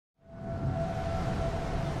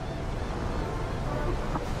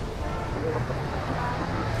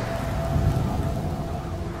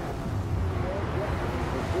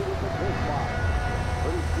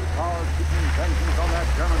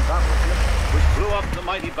aloft the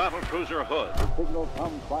mighty battlecruiser Hood. The signal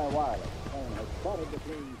comes by wireless and has spotted the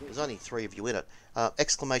planes. There's only 3 of you in it.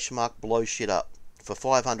 Exclamation mark blow shit up for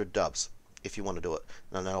 500 dubs if you want to do it.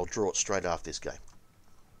 And then I'll draw it straight after this game.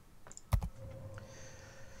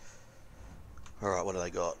 Alright, what do they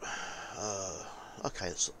got? Okay,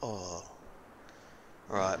 it's... Oh.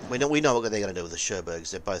 Alright, we know what they're going to do with the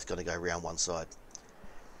Sherbergs. They're both going to go round one side.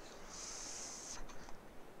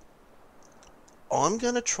 I'm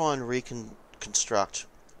going to try and reconstruct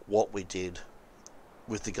what we did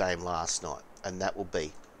with the game last night. And that will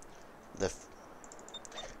be...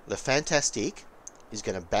 The Fantastic is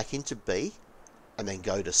going to back into B and then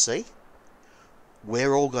go to C.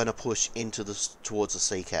 We're all going to push into towards the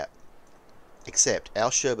C cap. Except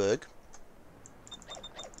our Sherberg,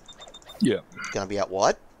 yeah, going to be out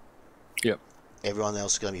wide. Yep. Everyone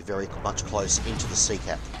else is going to be very much close into the C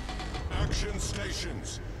cap. Action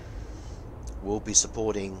stations. We'll be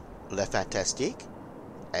supporting Le Fantastic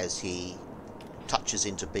as he touches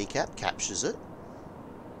into B cap, captures it,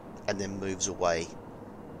 and then moves away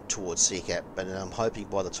towards C cap. But I'm hoping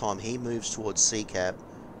by the time he moves towards C cap,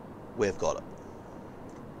 we've got it.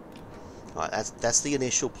 Alright, that's the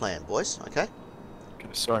initial plan, boys, okay? Okay,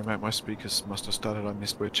 sorry mate, my speakers must have started. I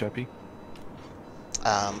missed where Chappie.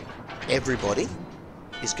 Everybody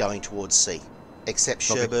is going towards C, except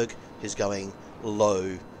Sherberg, who's going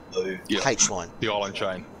low Yep. H line. The island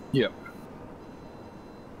chain. Yep.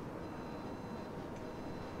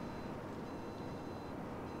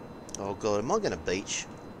 Oh god, am I going to beach?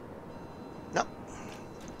 No.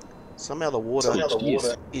 Somehow the water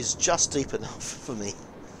is just deep enough for me.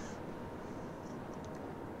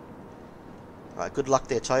 Alright, good luck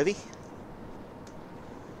there, Tovey.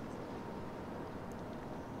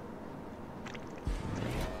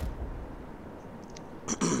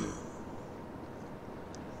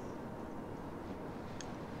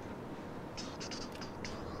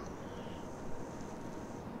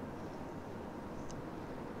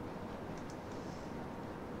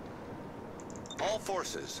 All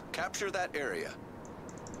forces, capture that area.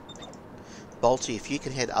 Bolty, if you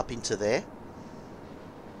can head up into there.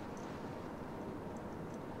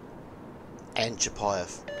 And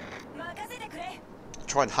Chapayev.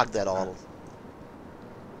 Try and hug that idol.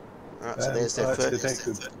 Alright, so there's their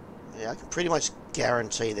first. Yeah, I can pretty much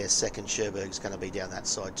guarantee their second Sherberg's going to be down that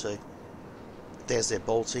side too. There's their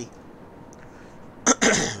Bolty.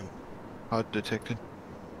 Hard detected.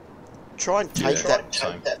 Try and take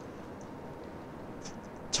that.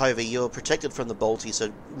 Tovey, you're protected from the Bolty,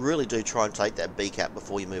 so really do try and take that B cap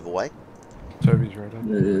before you move away. Toby's right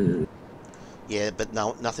up. Yeah, but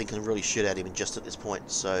no, nothing can really shoot at him just at this point,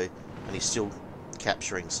 so... And he's still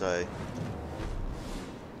capturing, so...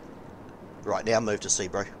 Right, now move to C,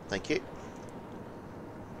 bro. Thank you.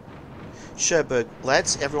 Sherberg,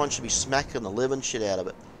 lads, everyone should be smacking the living shit out of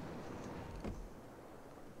it.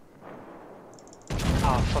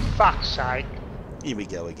 Oh, for fuck's sake. Here we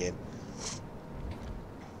go again.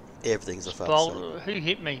 Everything's a fuck's sake. Who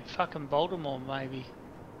hit me? Fucking Baltimore, maybe.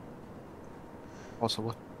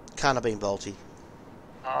 Possibly. Can't have been Bolty.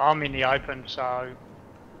 Oh, I'm in the open, so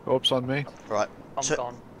Oops, on me. Right. I'm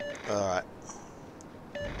gone. Alright.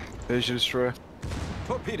 There's your destroyer.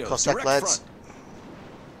 Torpedoes, Cossack direct lads. front.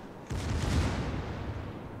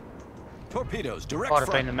 Torpedoes, direct Might have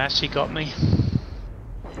been front. the Massey got me.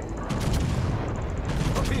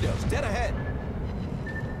 Torpedoes, dead ahead.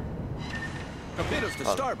 Torpedoes to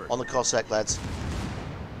starboard. On the Cossack, lads.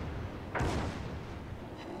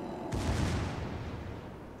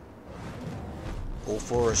 All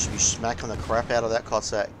four of us should be smacking the crap out of that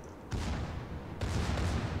Cossack.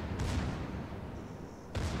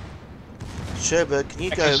 Sherberg, can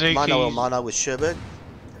you go mano a mano with Sherberg?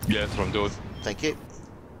 Yeah, that's what I'm doing. Thank you.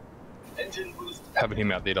 Having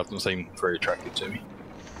him out there doesn't seem very attractive to me.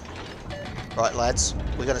 Right, lads,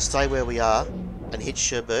 we're going to stay where we are and hit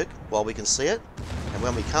Sherberg while we can see it. And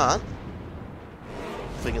when we can't,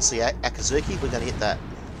 if we can see Akazuki, we're going to hit that.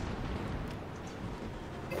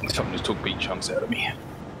 Something just took big chunks out of me.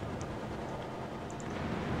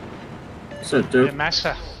 So, dude. The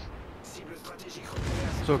Massa.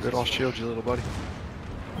 It's all good, I'll shield you, little buddy.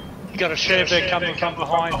 You got a Sherberg coming from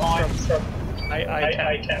behind from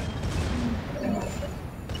A-Cap.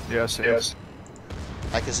 Yes, yes.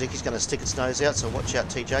 Akazuki's going to stick its nose out, so watch out,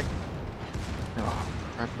 TJ. Oh,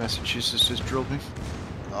 Massachusetts just drilled me.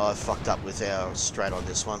 Oh, I fucked up with our strat on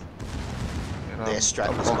this one. And, Their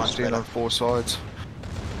strat was much better. on 4 sides.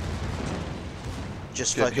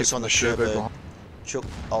 Just Get focus hit on the from the Sherberg Sherberg. behind. Chook,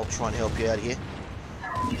 I'll try and help you out here.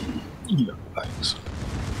 Yeah, thanks.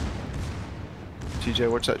 TJ,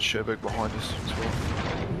 watch that Sherberg behind us as well.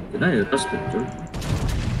 Good night, that's good, dude.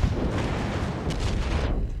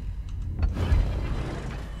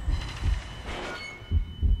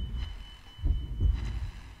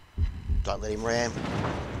 Don't let him ram.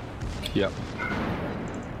 Yep.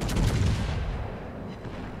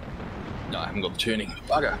 No, I haven't got the tuning.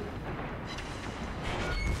 Bugger.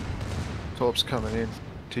 Torp's coming in.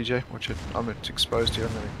 TJ, watch it. I'm exposed here.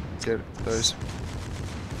 I'm going to get those.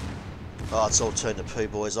 Oh, it's all turned to poo,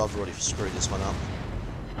 boys. I've already screwed this one up.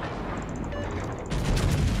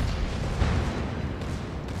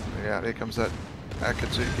 Yeah, here comes that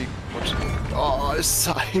Akatsuki. Watch it. Oh, it's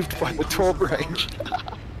saved by the Torp range.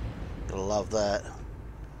 Gotta love that.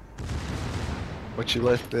 What you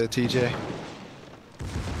left there, TJ?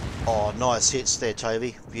 Oh, nice hits there,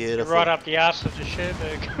 Tovey. Beautiful. Right up the arse of the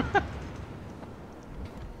Sherberg.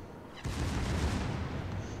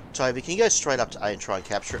 Tovey, can you go straight up to A and try and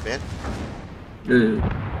capture it, man? Yeah.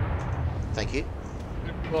 Thank you.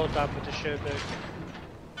 Well done with the Sherberg.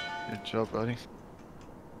 Good job, buddy.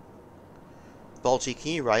 Bolty,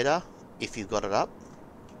 can you radar if you've got it up?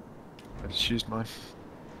 I just used mine.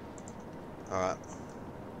 Alright.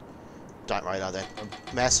 Don't radar then.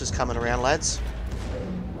 Master's coming around, lads.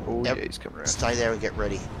 Oh, yeah, he's coming around. Stay there and get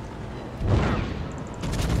ready.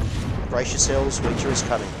 Brace yourselves, winter is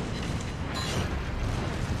coming.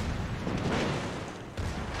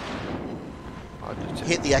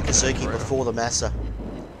 Hit the Akatsuki before the Massa.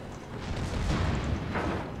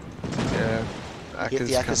 Yeah. Hit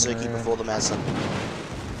the Akatsuki before the Massa.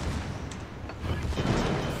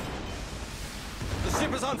 The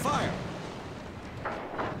ship is on fire.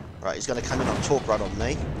 Right, he's going to come in on torque right on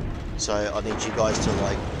me. So I need you guys to,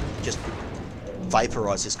 like, just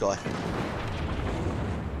vaporize this guy.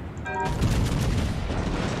 I'll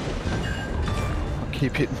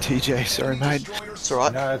keep hitting TJ, sorry mate. It's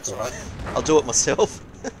alright. No, it's alright. I'll do it myself.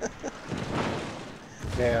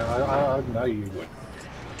 Yeah, I know you would.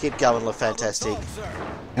 Keep going, look fantastic.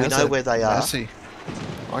 We know where they are. Massey?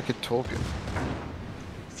 I could talk him.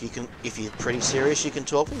 If you're pretty serious, you can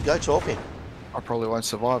talk him. Go talk him. I probably won't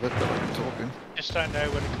survive it, but I can talk him. Just don't know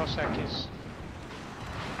where the Cossack is.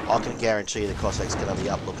 I can guarantee you the Cossack's going to be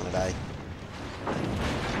up looking at A.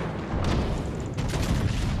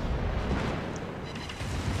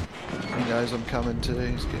 He knows I'm coming too.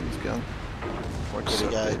 He's getting his gun. Watch There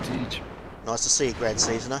we up go. there, Teach. Nice to see you, Grand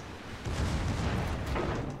Seasoner.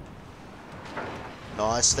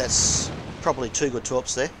 Nice. That's probably 2 good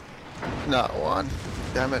torps there. No, one.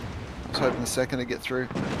 Damn it. I was hoping the second to get through.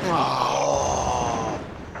 Oh,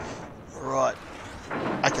 right.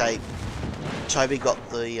 Okay. Tovey got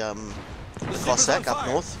the Cossack up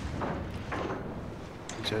north.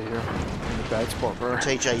 TJ, you're in a bad spot, bro.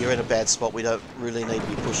 TJ, you're in a bad spot. We don't really need to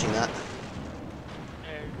be pushing that.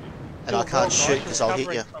 And I can't shoot because I'll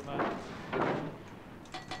hit you.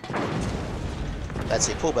 That's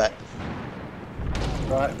it. Pull back.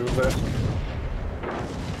 Right, reverse.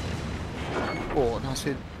 Oh, nice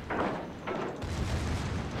hit.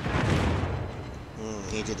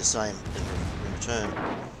 He did the same in return.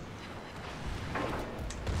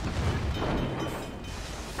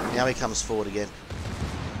 Now he comes forward again.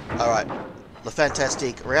 Alright. The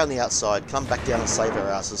Fantastic, around the outside. Come back down and save our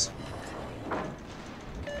asses.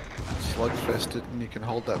 Slugfested, and you can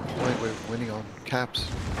hold that point. We're winning on caps.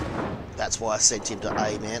 That's why I sent him to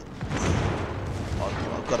A, man.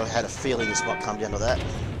 I've got to had a feeling this might come down to that.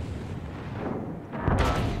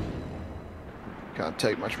 Can't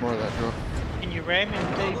take much more of that drop. Can you ram in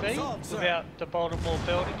DB without the Baltimore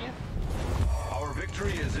building you? Our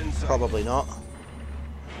victory is inside. Probably not.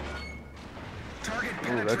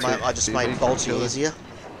 Ooh, that's Mate, it. I just DB made can Bolty kill it. easier.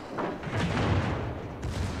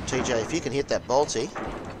 TJ, if you can hit that Bolty.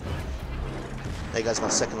 There goes my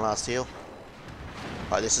second last heal.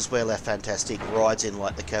 Right, this is where Left Fantastic rides in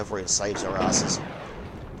like the cavalry and saves our asses.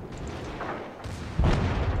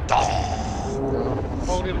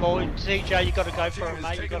 Hold him, boy. CJ, you got to go for him,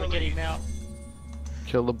 mate. You got to get him out.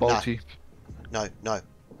 Kill the Bolty. No,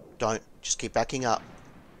 don't. Just keep backing up.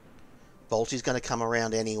 Bolty's going to come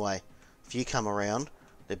around anyway. If you come around,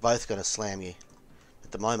 they're both going to slam you.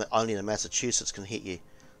 At the moment, only the Massachusetts can hit you.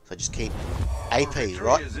 So just keep AP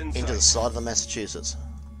right into the side of the Massachusetts.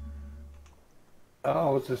 Oh, I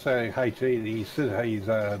was just saying, hey, gee, he's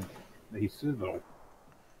civil.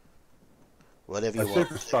 Whatever A you want.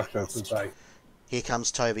 superstructure, I should say. Here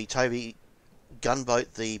comes Tovey. Tovey,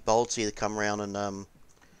 gunboat the Bolty to come around and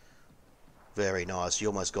very nice. You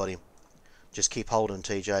almost got him. Just keep holding,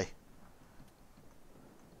 TJ.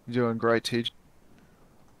 You're doing great, TJ.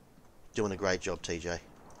 Doing a great job, TJ.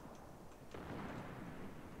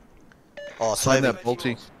 Oh, Slam Tovey, that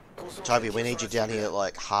Bolty. Tovey, we need you down here,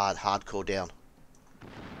 like hardcore down.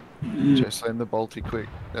 Just slam the Bolty quick.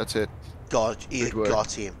 That's it. You Good work.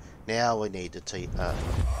 got him. Now we need to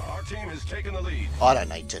Our team has taken the lead. I don't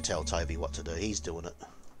need to tell Tovey what to do. He's doing it.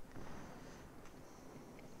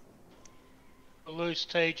 We'll lose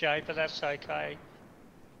TJ, but that's okay.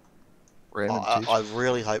 I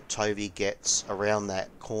really hope Tovey gets around that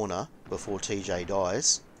corner before TJ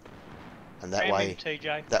dies, and that Ram way, him,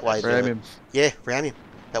 TJ. that way, Ram him. yeah, ram him.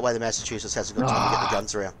 That way, the Massachusetts hasn't got time to get the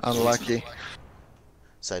guns around. Unlucky.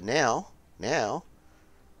 So now,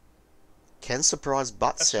 can surprise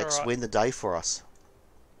butt That's sex alright. win the day for us?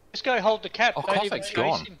 Just go hold the cap. Oh, Don't even Cossac's chase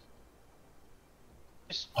gone. him.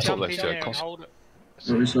 Just I thought jump they in said there and Cossack. hold it.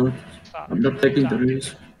 No result. I'm not taking the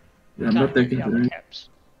risk. Yeah, I'm not taking the risk. Caps.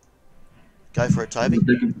 Go for it, I'm Tovey. not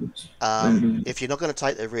taking the risk. If you're not going to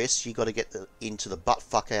take the risk, you got to get into the butt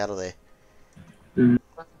fuck out of there.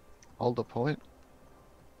 Hold the point.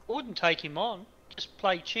 I wouldn't take him on. Just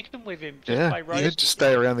play chicken with him. Just Yeah, play you roast. need to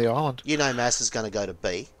stay around the island. You know, Mass is going to go to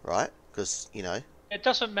B, right? Because It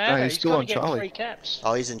doesn't matter. No, he's he's still got on to get Charlie. 3 caps.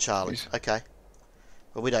 oh, he's in Charlie. He's- Okay.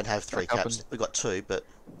 Well, we don't have 3 Back up caps. and- We've got 2, but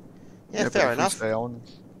Yeah, fair but if we enough. stay on,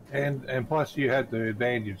 And plus you had the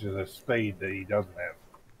advantage of the speed that he doesn't have.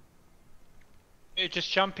 You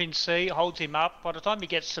just jump in C, holds him up. By the time he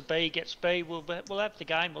gets to B, we'll have the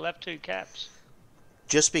game. We'll have 2 caps.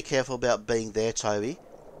 Just be careful about being there, Tovey.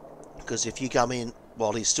 Because if you come in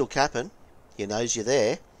while he's still capping, he knows you're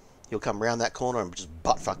there, he'll come round that corner and just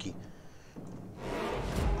butt fuck you.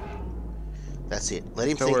 That's it. Let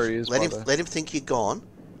him Tell think. where he is, Let brother. him think you're gone.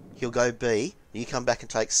 He'll go B. You come back and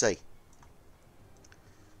take C.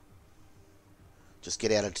 Just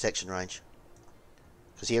get out of detection range.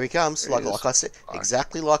 Because here he comes. There he Like is. I said,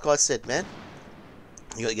 exactly like I said, man.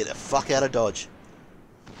 You got to get the fuck out of Dodge.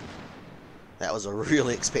 That was a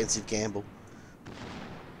really expensive gamble.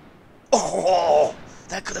 Oh,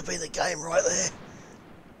 that could have been the game right there.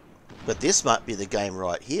 But this might be the game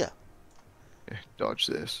right here. yeah, dodge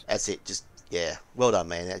this. That's it. Just, yeah. Well done,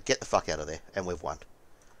 man. Now get the fuck out of there. And we've won.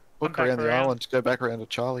 Look back around the around. island, go back around to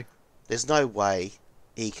Charlie. There's no way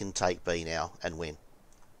he can take B now and win.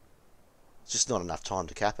 It's just not enough time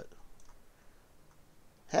to cap it.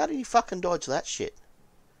 How did he fucking dodge that shit?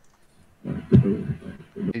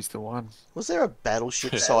 He's the one. Was there a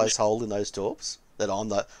battleship-sized hole in those torps that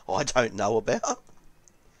I don't know about?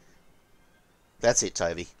 That's it,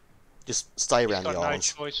 Tovey. Just stay around He's the got no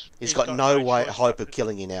islands. choice. He's got no way, choice hope but of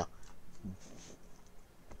killing you now.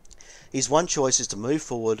 His one choice is to move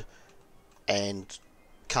forward and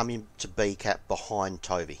come into B cap behind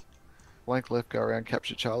Tovey. Blank left, go around,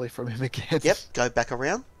 capture Charlie from him again. Yep, go back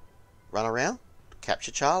around, run around,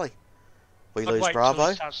 capture Charlie. We I'd lose wait till Bravo,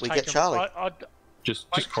 he starts we get taking- Charlie. I'd Just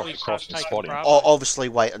wait till cross he across starts and taking spot him. Bravo. Obviously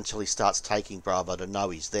wait until he starts taking Bravo to know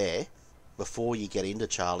he's there before you get into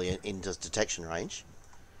Charlie and into detection range.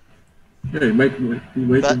 Yeah, he might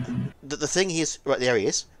wait But until... the thing is, right there he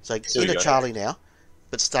is. So There we into go. Charlie now,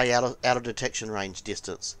 but stay out of detection range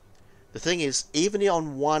distance. The thing is, even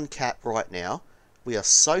on 1 cap right now, we are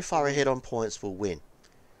so far ahead on points we'll win.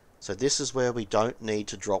 So this is where we don't need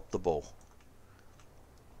to drop the ball.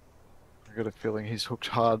 I got a feeling he's hooked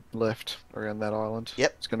hard left around that island.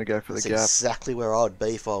 Yep. He's going to go for That's the gap. exactly where I would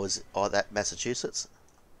be if I was at Massachusetts.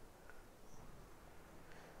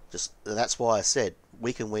 That's why I said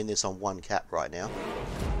we can win this on 1 cap right now.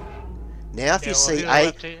 Now if you see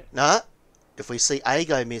if we see A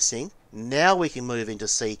go missing, now we can move into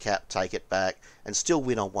C cap, take it back, and still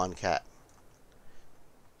win on 1 cap.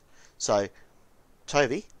 So,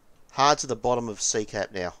 Tovey, hard to the bottom of C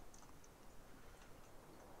cap now.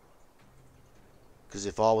 Because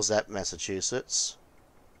if I was at Massachusetts,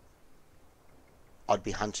 I'd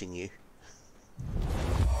be hunting you.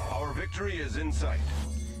 Our victory is in sight.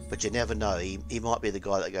 But you never know. He might be the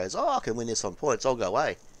guy that goes, oh, I can win this on points. I'll go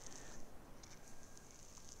away.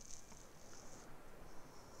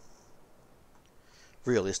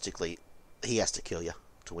 Realistically, he has to kill you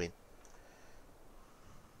to win.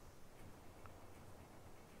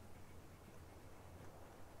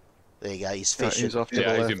 There you go. He's Yeah, fishing. he's off to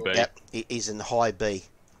Yeah, the he's left. in B. Yep, he's in high B.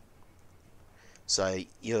 So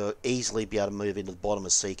you'll easily be able to move into the bottom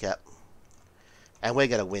of C cap. And we're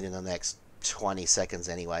going to win in the next 20 seconds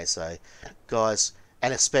anyway. So, guys,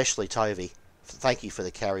 and especially Tovey, thank you for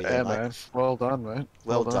the carry there, Yeah, mate. man. Well done, mate.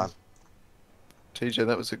 Well done. TJ,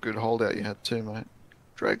 that was a good holdout you had too, mate.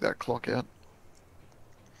 Drag that clock out.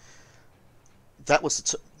 That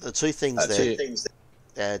was the two things That's there.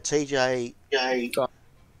 it.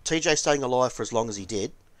 TJ staying alive for as long as he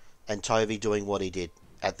did, and Tovey doing what he did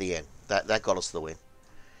at the end. That got us the win.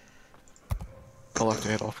 I'll have to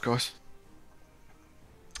head off, guys.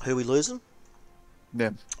 Who we losing?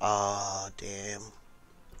 Them. Ah, damn.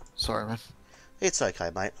 Sorry, man. It's okay,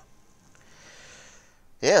 mate.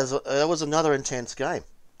 Yeah, that was another intense game.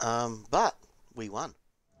 But we won.